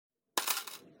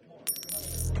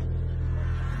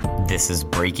This is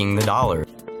Breaking the Dollar,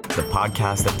 the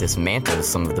podcast that dismantles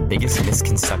some of the biggest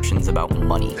misconceptions about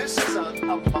money. This is a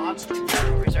monster. The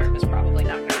Federal Reserve is probably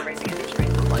not going to raise the interest rate.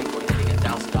 We're likely to get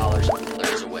 $1,000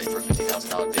 clears away for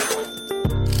 $50,000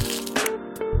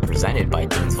 Bitcoin. Presented by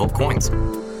Deansville Coins.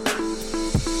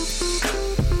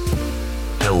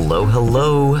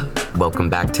 Hello. Welcome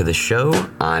back to the show.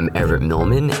 I'm Everett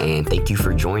Millman, and thank you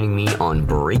for joining me on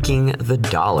Breaking the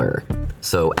Dollar.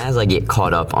 So as I get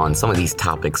caught up on some of these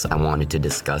topics I wanted to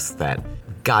discuss that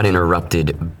got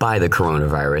interrupted by the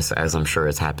coronavirus, as I'm sure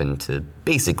has happened to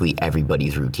basically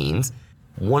everybody's routines,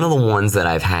 one of the ones that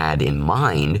I've had in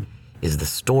mind is the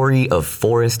story of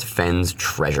Forrest Fenn's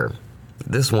treasure.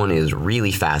 This one is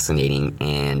really fascinating,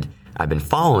 and I've been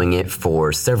following it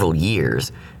for several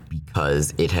years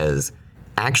because it has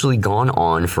actually gone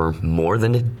on for more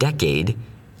than a decade,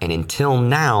 and until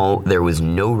now, there was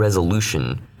no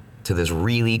resolution to this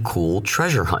really cool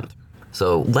treasure hunt.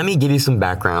 So let me give you some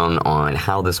background on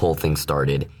how this whole thing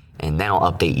started, and then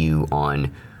I'll update you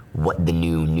on what the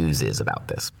new news is about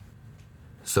this.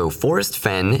 So Forrest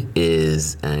Fenn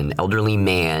is an elderly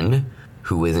man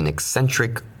who is an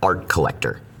eccentric art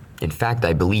collector. In fact,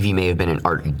 I believe he may have been an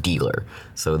art dealer.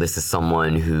 So this is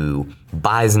someone who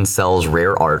buys and sells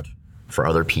rare art for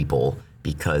other people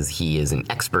because he is an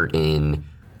expert in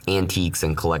antiques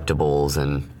and collectibles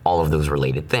and all of those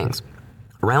related things.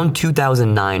 Around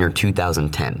 2009 or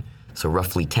 2010, so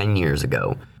roughly 10 years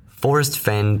ago, Forrest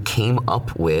Fenn came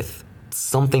up with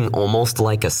something almost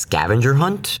like a scavenger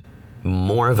hunt,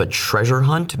 more of a treasure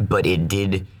hunt, but it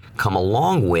did come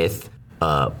along with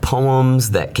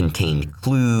poems that contained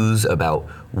clues about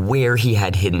where he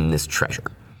had hidden this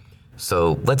treasure.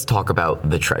 So let's talk about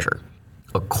the treasure.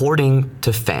 According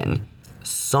to Fenn,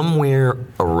 somewhere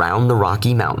around the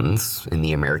Rocky Mountains in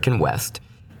the American West,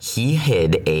 he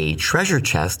hid a treasure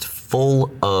chest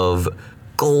full of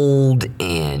gold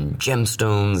and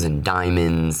gemstones and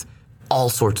diamonds, all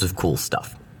sorts of cool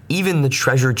stuff. Even the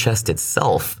treasure chest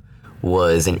itself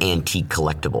was an antique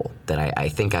collectible that I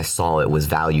think I saw it was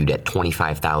valued at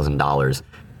 $25,000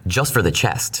 just for the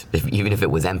chest, even if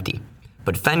it was empty.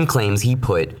 But Fenn claims he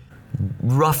put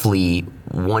roughly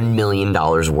 $1 million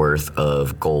worth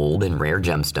of gold and rare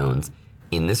gemstones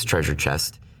in this treasure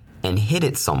chest and hid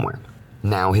it somewhere.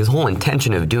 Now, his whole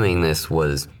intention of doing this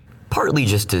was partly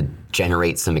just to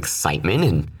generate some excitement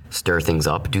and stir things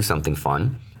up, do something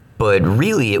fun. But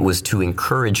really, it was to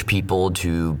encourage people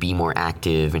to be more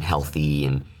active and healthy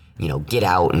and, get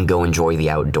out and go enjoy the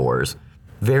outdoors.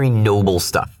 Very noble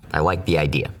stuff. I like the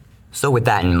idea. So with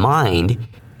that in mind,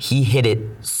 he hid it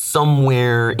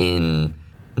somewhere in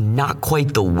not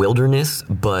quite the wilderness,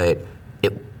 but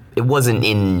it wasn't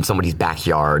in somebody's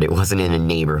backyard. It wasn't in a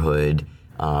neighborhood.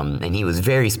 And he was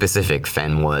very specific,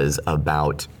 Fenn was,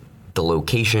 about the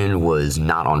location was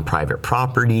not on private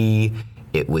property.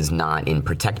 It was not in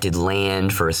protected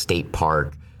land for a state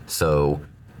park. So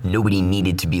nobody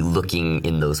needed to be looking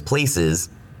in those places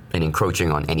and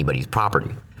encroaching on anybody's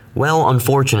property. Well,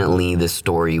 unfortunately, this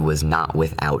story was not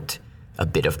without a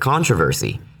bit of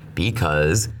controversy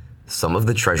because some of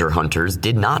the treasure hunters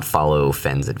did not follow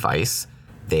Fenn's advice.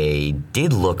 They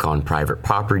did look on private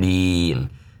property and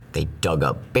they dug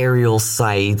up burial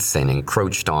sites and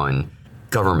encroached on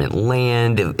government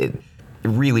land. It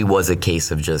really was a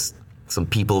case of just some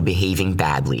people behaving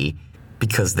badly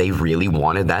because they really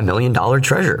wanted that $1 million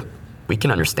treasure. We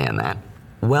can understand that.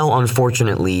 Well,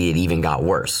 unfortunately, it even got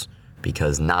worse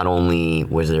because not only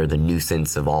was there the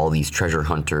nuisance of all these treasure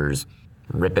hunters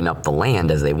ripping up the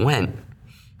land as they went,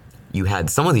 you had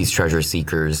some of these treasure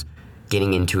seekers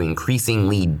getting into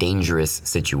increasingly dangerous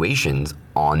situations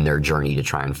on their journey to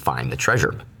try and find the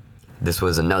treasure. This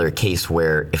was another case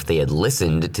where if they had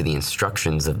listened to the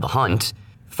instructions of the hunt,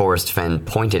 Forrest Fenn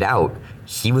pointed out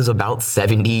he was about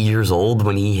 70 years old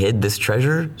when he hid this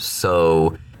treasure,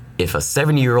 so if a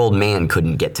 70-year-old man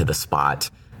couldn't get to the spot,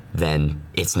 then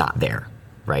it's not there,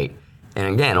 right?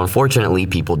 And again, unfortunately,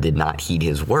 people did not heed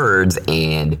his words,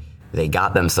 and they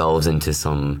got themselves into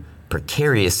some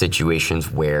precarious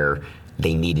situations where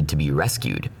they needed to be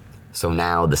rescued. So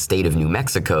now the state of New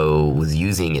Mexico was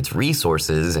using its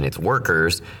resources and its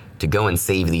workers to go and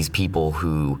save these people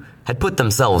who had put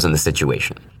themselves in the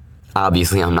situation.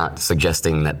 Obviously, I'm not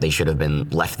suggesting that they should have been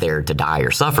left there to die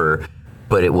or suffer,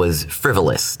 but it was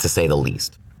frivolous, to say the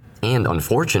least. And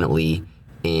unfortunately,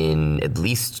 in at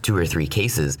least 2 or 3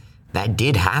 cases, that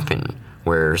did happen,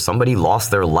 where somebody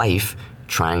lost their life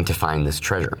trying to find this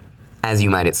treasure. As you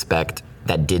might expect,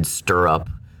 that did stir up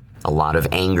a lot of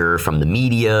anger from the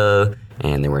media,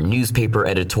 and there were newspaper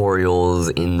editorials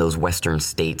in those western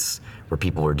states where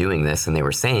people were doing this, and they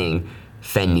were saying,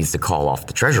 Fenn needs to call off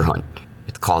the treasure hunt.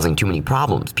 It's causing too many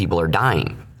problems. People are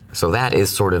dying. So that is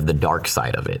sort of the dark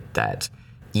side of it, that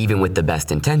even with the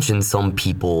best intentions, some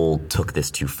people took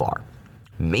this too far.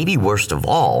 Maybe worst of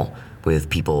all, with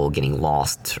people getting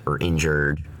lost or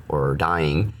injured or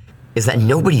dying, is that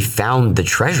nobody found the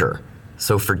treasure.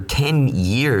 So for 10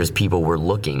 years, people were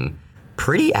looking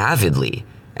pretty avidly.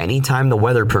 Anytime the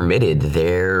weather permitted,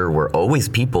 there were always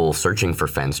people searching for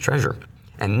Fenn's treasure.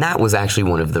 And that was actually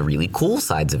one of the really cool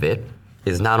sides of it,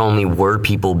 is not only were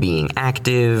people being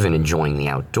active and enjoying the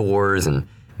outdoors, and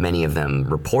many of them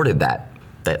reported that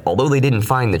although they didn't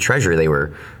find the treasure, they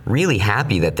were really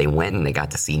happy that they went and they got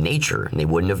to see nature, and they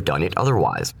wouldn't have done it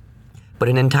otherwise. But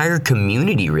an entire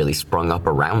community really sprung up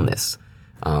around this.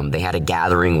 They had a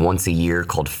gathering once a year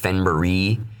called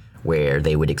Fenn-Marie, where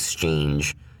they would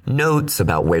exchange notes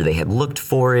about where they had looked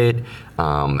for it,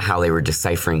 how they were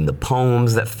deciphering the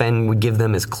poems that Fenn would give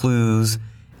them as clues,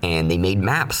 and they made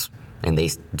maps. And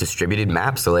they distributed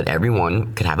maps so that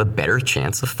everyone could have a better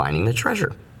chance of finding the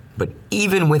treasure. But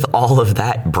even with all of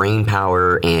that brain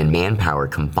power and manpower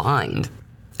combined,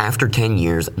 after 10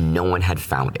 years, no one had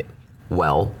found it.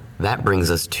 Well, that brings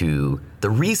us to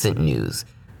the recent news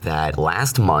that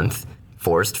last month,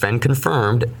 Forrest Fenn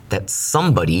confirmed that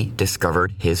somebody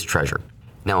discovered his treasure.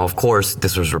 Now, of course,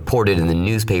 this was reported in the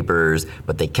newspapers,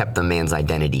 but they kept the man's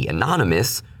identity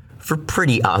anonymous for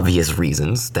pretty obvious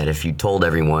reasons, that if you told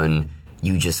everyone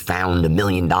you just found $1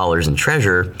 million in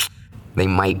treasure, they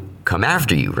might come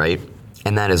after you, right?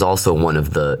 And that is also one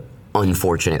of the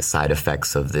unfortunate side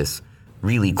effects of this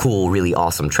really cool, really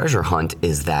awesome treasure hunt,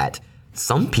 is that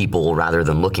some people, rather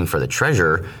than looking for the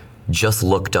treasure, just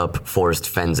looked up Forrest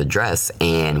Fenn's address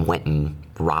and went and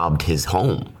robbed his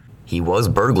home. He was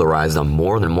burglarized on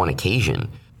more than one occasion,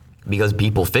 because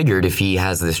people figured if he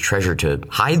has this treasure to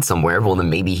hide somewhere, well,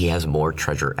 then maybe he has more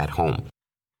treasure at home.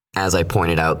 As I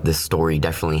pointed out, this story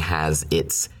definitely has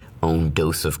its own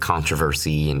dose of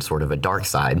controversy and sort of a dark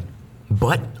side.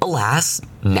 But alas,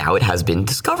 now it has been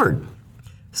discovered.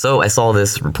 So I saw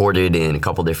this reported in a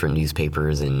couple different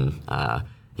newspapers in,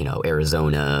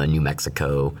 Arizona, New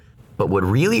Mexico. But what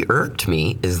really irked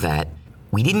me is that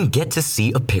we didn't get to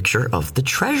see a picture of the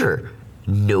treasure.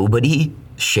 Nobody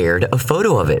shared a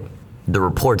photo of it. The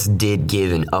reports did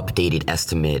give an updated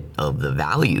estimate of the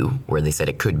value, where they said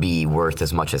it could be worth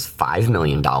as much as $5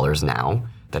 million now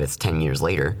that it's 10 years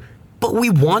later. But we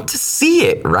want to see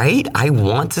it, right? I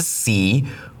want to see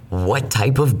what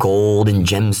type of gold and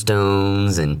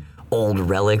gemstones and old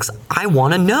relics. I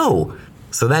want to know.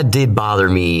 So that did bother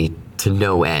me to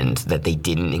no end that they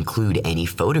didn't include any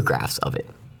photographs of it.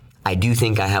 I do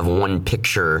think I have one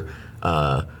picture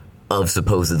of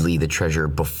supposedly the treasure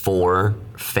before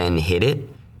Fenn hid it,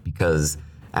 because,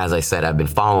 as I said, I've been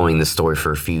following this story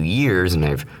for a few years, and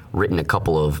I've written a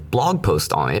couple of blog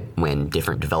posts on it when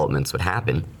different developments would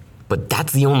happen. But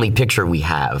that's the only picture we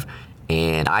have,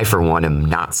 and I, for one, am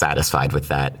not satisfied with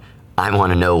that. I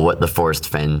want to know what the Forrest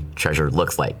Fenn treasure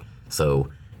looks like. So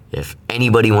if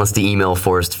anybody wants to email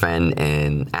Forrest Fenn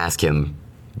and ask him,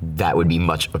 that would be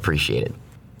much appreciated.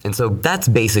 And so that's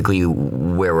basically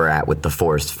where we're at with the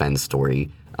Forrest Fenn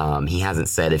story. He hasn't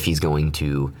said if he's going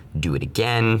to do it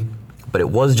again, but it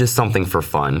was just something for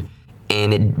fun.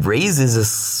 And it raises a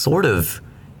sort of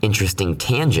interesting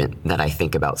tangent that I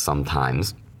think about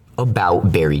sometimes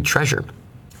about buried treasure.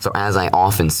 So as I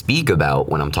often speak about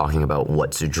when I'm talking about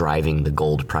what's driving the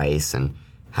gold price and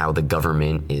how the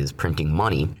government is printing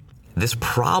money, this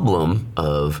problem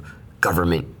of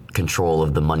government control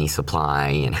of the money supply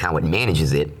and how it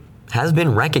manages it has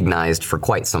been recognized for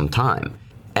quite some time.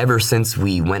 Ever since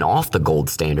we went off the gold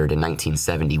standard in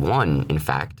 1971, in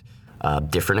fact,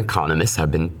 different economists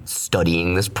have been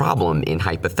studying this problem in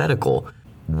hypothetical.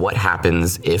 What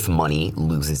happens if money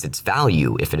loses its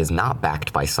value, if it is not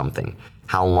backed by something?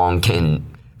 How long can,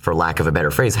 for lack of a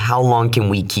better phrase, how long can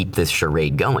we keep this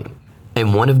charade going?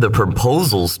 And one of the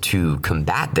proposals to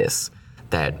combat this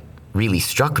that really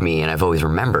struck me, and I've always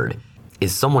remembered,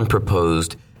 is someone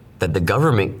proposed that the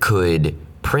government could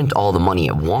print all the money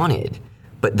it wanted,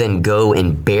 but then go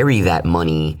and bury that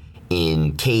money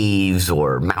in caves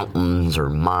or mountains or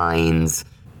mines,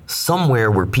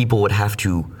 somewhere where people would have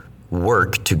to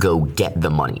work to go get the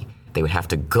money. They would have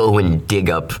to go and dig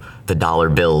up the dollar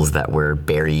bills that were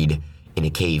buried in a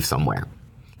cave somewhere.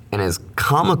 And as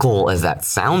comical as that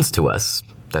sounds to us,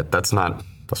 that's not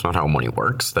how money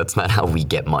works. That's not how we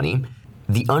get money.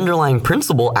 The underlying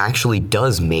principle actually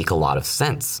does make a lot of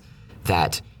sense,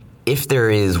 that if there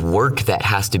is work that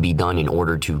has to be done in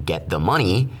order to get the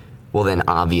money, well, then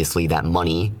obviously that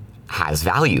money has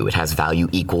value. It has value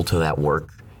equal to that work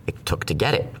it took to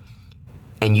get it.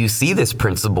 And you see this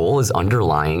principle is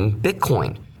underlying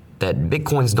Bitcoin. that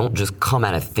Bitcoins don't just come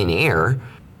out of thin air.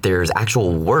 There's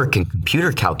actual work and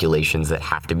computer calculations that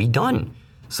have to be done.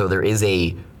 So there is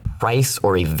a price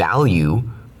or a value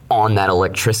on that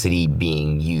electricity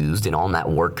being used and on that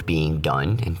work being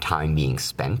done and time being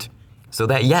spent. So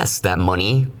that, yes, that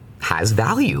money has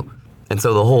value. And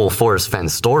so the whole Forrest Fenn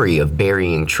story of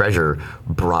burying treasure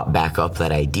brought back up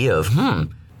that idea of,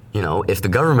 if the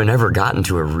government ever got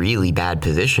into a really bad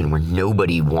position where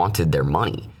nobody wanted their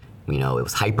money, it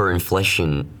was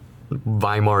hyperinflation,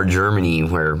 Weimar Germany,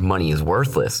 where money is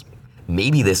worthless,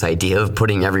 maybe this idea of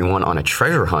putting everyone on a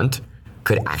treasure hunt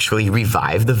could actually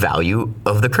revive the value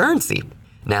of the currency.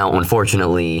 Now,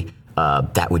 unfortunately,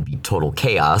 that would be total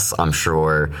chaos. I'm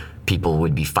sure people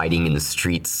would be fighting in the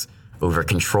streets over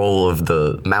control of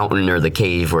the mountain or the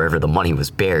cave wherever the money was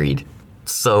buried.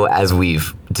 So as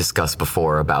we've discussed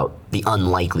before about the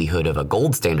unlikelihood of a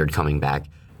gold standard coming back,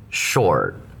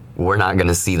 sure, we're not going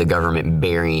to see the government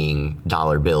burying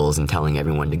dollar bills and telling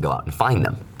everyone to go out and find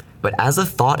them. But as a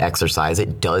thought exercise,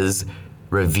 it does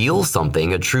reveal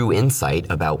something, a true insight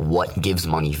about what gives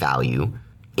money value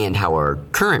and how our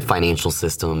current financial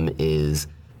system is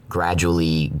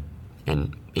gradually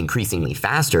and increasingly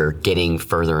faster getting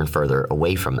further and further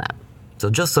away from that. So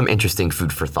just some interesting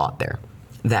food for thought there.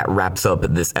 That wraps up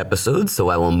this episode, so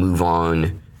I will move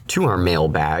on to our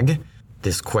mailbag.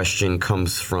 This question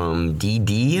comes from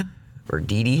Dee,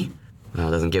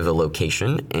 doesn't give a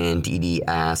location, and Dee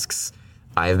asks,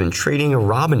 I have been trading a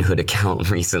Robinhood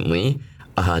account recently.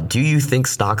 Do you think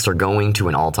stocks are going to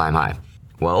an all-time high?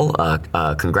 Well,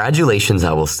 congratulations,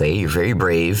 I will say. You're very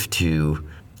brave to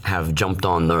have jumped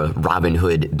on the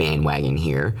Robinhood bandwagon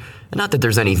here. Not that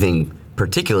there's anything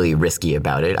particularly risky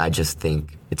about it. I just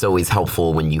think it's always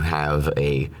helpful when you have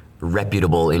a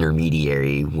reputable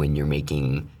intermediary when you're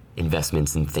making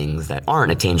investments in things that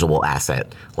aren't a tangible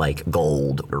asset, like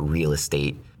gold or real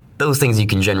estate. Those things you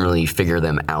can generally figure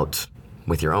them out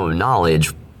with your own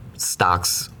knowledge.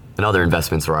 Stocks and other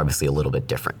investments are obviously a little bit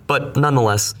different. But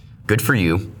nonetheless, good for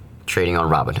you trading on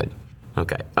Robinhood.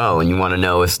 Okay. Oh, and you want to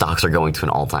know if stocks are going to an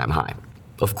all-time high.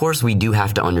 Of course, we do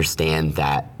have to understand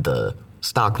that the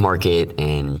stock market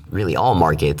and really all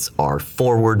markets are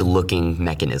forward-looking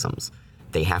mechanisms.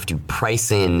 They have to price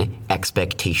in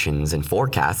expectations and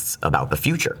forecasts about the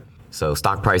future. So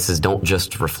stock prices don't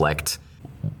just reflect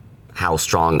how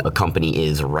strong a company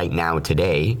is right now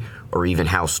today, or even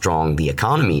how strong the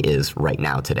economy is right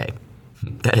now today.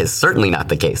 That is certainly not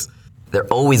the case. They're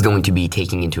always going to be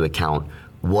taking into account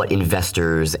what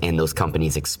investors and those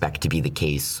companies expect to be the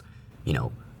case,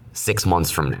 6 months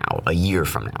from now, a year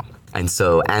from now. And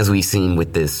so as we've seen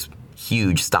with this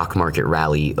huge stock market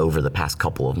rally over the past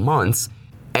couple of months,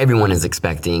 everyone is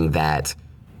expecting that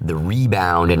the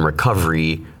rebound and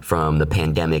recovery from the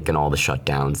pandemic and all the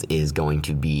shutdowns is going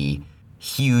to be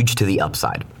huge to the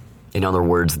upside. In other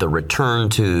words, the return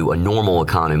to a normal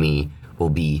economy will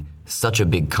be such a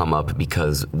big come up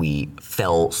because we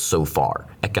fell so far.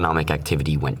 Economic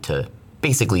activity went to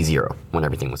basically zero when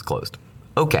everything was closed.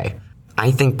 Okay,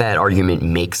 I think that argument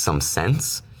makes some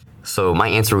sense. So my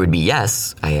answer would be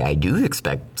yes, I do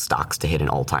expect stocks to hit an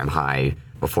all-time high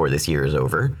before this year is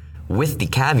over, with the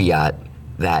caveat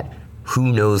that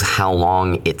who knows how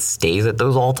long it stays at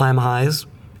those all-time highs,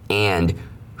 and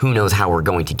who knows how we're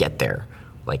going to get there.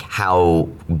 Like how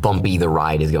bumpy the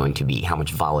ride is going to be, how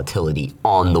much volatility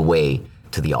on the way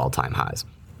to the all-time highs.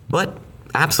 But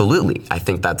absolutely, I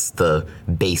think that's the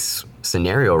base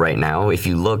scenario right now. If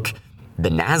you look, the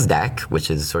NASDAQ, which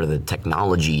is sort of the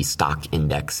technology stock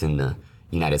index in the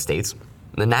United States,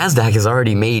 the NASDAQ has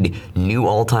already made new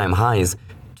all-time highs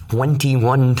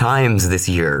 21 times this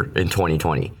year in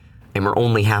 2020, and we're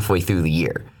only halfway through the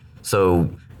year. So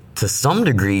to some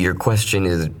degree, your question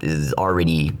is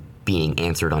already being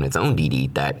answered on its own, Dee,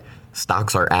 that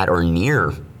stocks are at or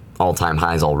near all-time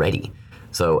highs already.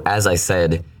 So as I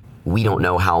said, we don't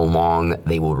know how long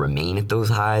they will remain at those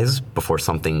highs before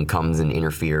something comes and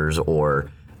interferes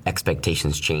or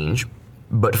expectations change.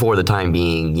 But for the time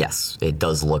being, yes, it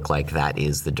does look like that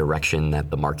is the direction that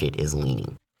the market is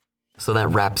leaning. So that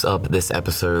wraps up this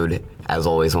episode. As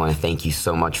always, I want to thank you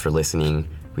so much for listening.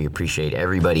 We appreciate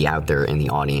everybody out there in the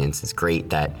audience. It's great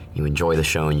that you enjoy the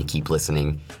show and you keep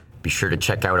listening. Be sure to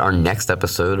check out our next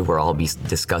episode where I'll be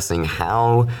discussing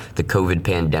how the COVID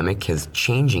pandemic is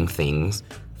changing things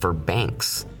for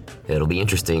banks. It'll be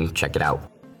interesting. Check it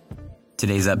out.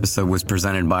 Today's episode was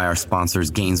presented by our sponsors,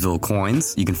 Gainesville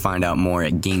Coins. You can find out more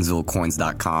at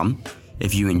GainesvilleCoins.com.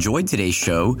 If you enjoyed today's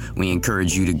show, we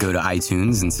encourage you to go to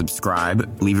iTunes and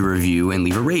subscribe, leave a review, and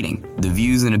leave a rating. The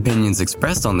views and opinions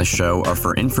expressed on the show are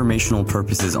for informational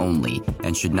purposes only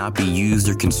and should not be used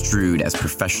or construed as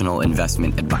professional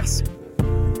investment advice.